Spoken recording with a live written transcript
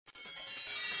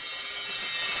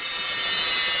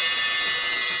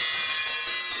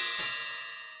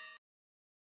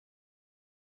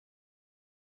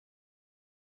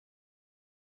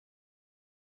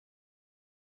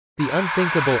The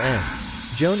Unthinkable End.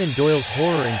 Joan and Doyle's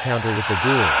horror encounter with the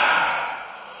ghouls.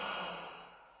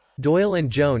 Doyle and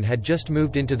Joan had just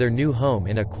moved into their new home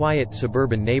in a quiet,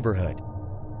 suburban neighborhood.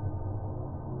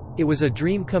 It was a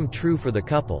dream come true for the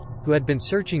couple, who had been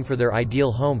searching for their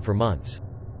ideal home for months.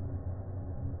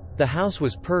 The house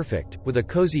was perfect, with a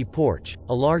cozy porch,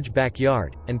 a large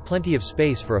backyard, and plenty of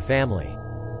space for a family.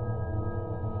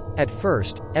 At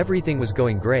first, everything was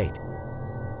going great.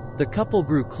 The couple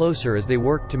grew closer as they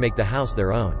worked to make the house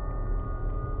their own.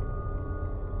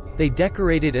 They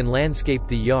decorated and landscaped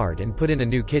the yard and put in a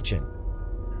new kitchen.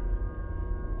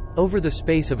 Over the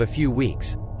space of a few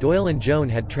weeks, Doyle and Joan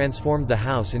had transformed the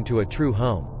house into a true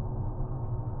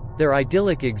home. Their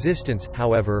idyllic existence,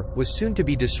 however, was soon to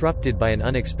be disrupted by an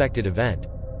unexpected event.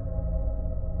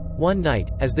 One night,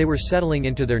 as they were settling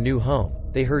into their new home,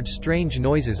 they heard strange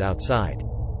noises outside.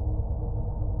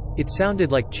 It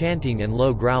sounded like chanting and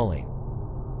low growling.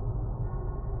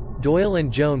 Doyle and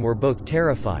Joan were both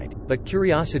terrified, but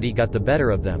curiosity got the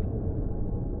better of them.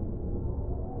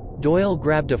 Doyle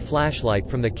grabbed a flashlight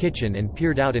from the kitchen and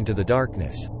peered out into the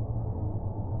darkness.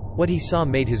 What he saw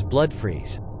made his blood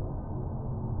freeze.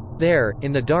 There,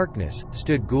 in the darkness,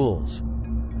 stood ghouls.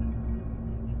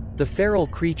 The feral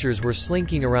creatures were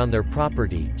slinking around their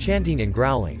property, chanting and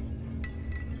growling.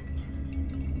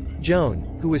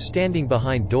 Joan, who was standing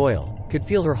behind Doyle, could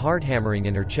feel her heart hammering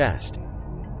in her chest.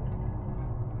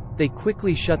 They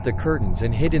quickly shut the curtains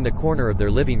and hid in the corner of their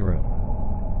living room.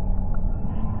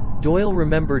 Doyle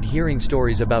remembered hearing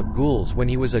stories about ghouls when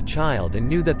he was a child and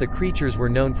knew that the creatures were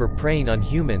known for preying on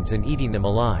humans and eating them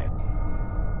alive.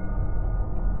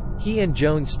 He and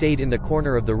Joan stayed in the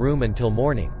corner of the room until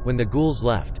morning, when the ghouls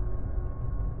left.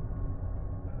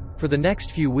 For the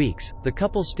next few weeks, the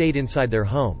couple stayed inside their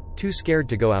home, too scared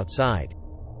to go outside.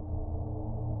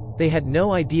 They had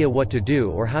no idea what to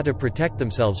do or how to protect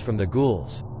themselves from the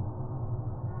ghouls.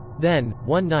 Then,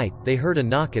 one night, they heard a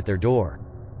knock at their door.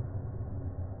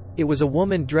 It was a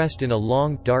woman dressed in a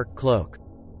long, dark cloak.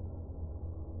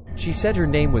 She said her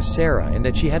name was Sarah and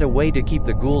that she had a way to keep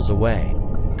the ghouls away.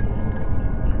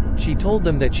 She told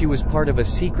them that she was part of a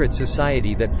secret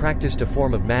society that practiced a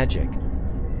form of magic.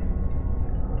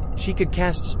 She could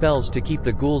cast spells to keep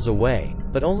the ghouls away,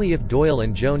 but only if Doyle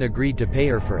and Joan agreed to pay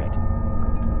her for it.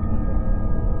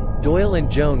 Doyle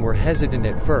and Joan were hesitant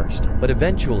at first, but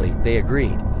eventually, they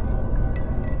agreed.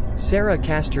 Sarah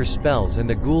cast her spells and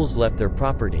the ghouls left their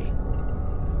property.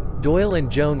 Doyle and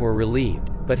Joan were relieved,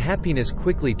 but happiness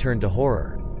quickly turned to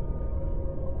horror.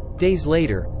 Days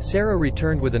later, Sarah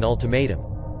returned with an ultimatum.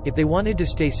 If they wanted to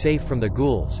stay safe from the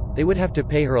ghouls, they would have to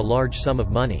pay her a large sum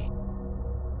of money.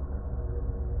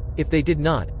 If they did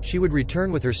not, she would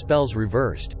return with her spells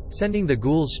reversed, sending the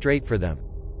ghouls straight for them.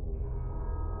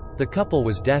 The couple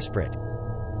was desperate.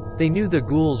 They knew the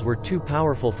ghouls were too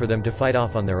powerful for them to fight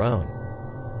off on their own.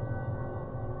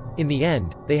 In the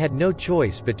end, they had no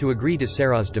choice but to agree to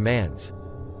Sarah's demands.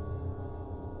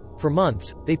 For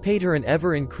months, they paid her an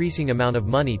ever-increasing amount of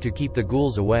money to keep the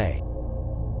ghouls away.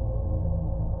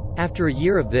 After a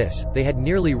year of this, they had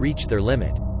nearly reached their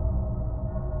limit.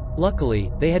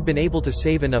 Luckily, they had been able to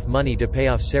save enough money to pay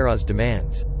off Sarah's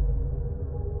demands.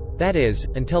 That is,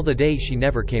 until the day she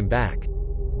never came back.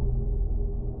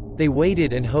 They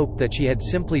waited and hoped that she had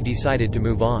simply decided to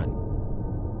move on.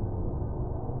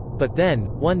 But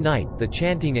then, one night, the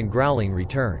chanting and growling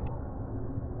returned.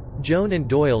 Joan and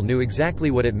Doyle knew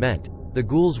exactly what it meant. The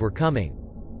ghouls were coming.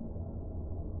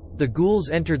 The ghouls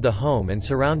entered the home and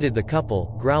surrounded the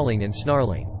couple, growling and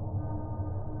snarling.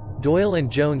 Doyle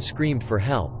and Joan screamed for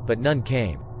help, but none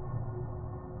came.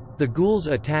 The ghouls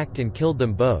attacked and killed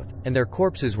them both, and their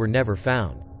corpses were never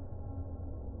found.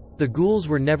 The ghouls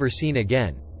were never seen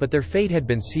again, but their fate had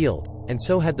been sealed, and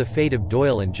so had the fate of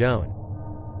Doyle and Joan.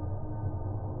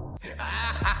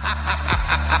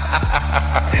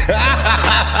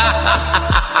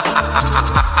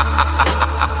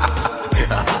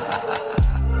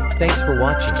 Thanks for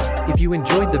watching. If you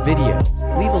enjoyed the video,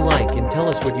 leave a like and tell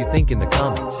us what you think in the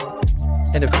comments.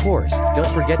 And of course,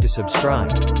 don't forget to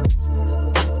subscribe.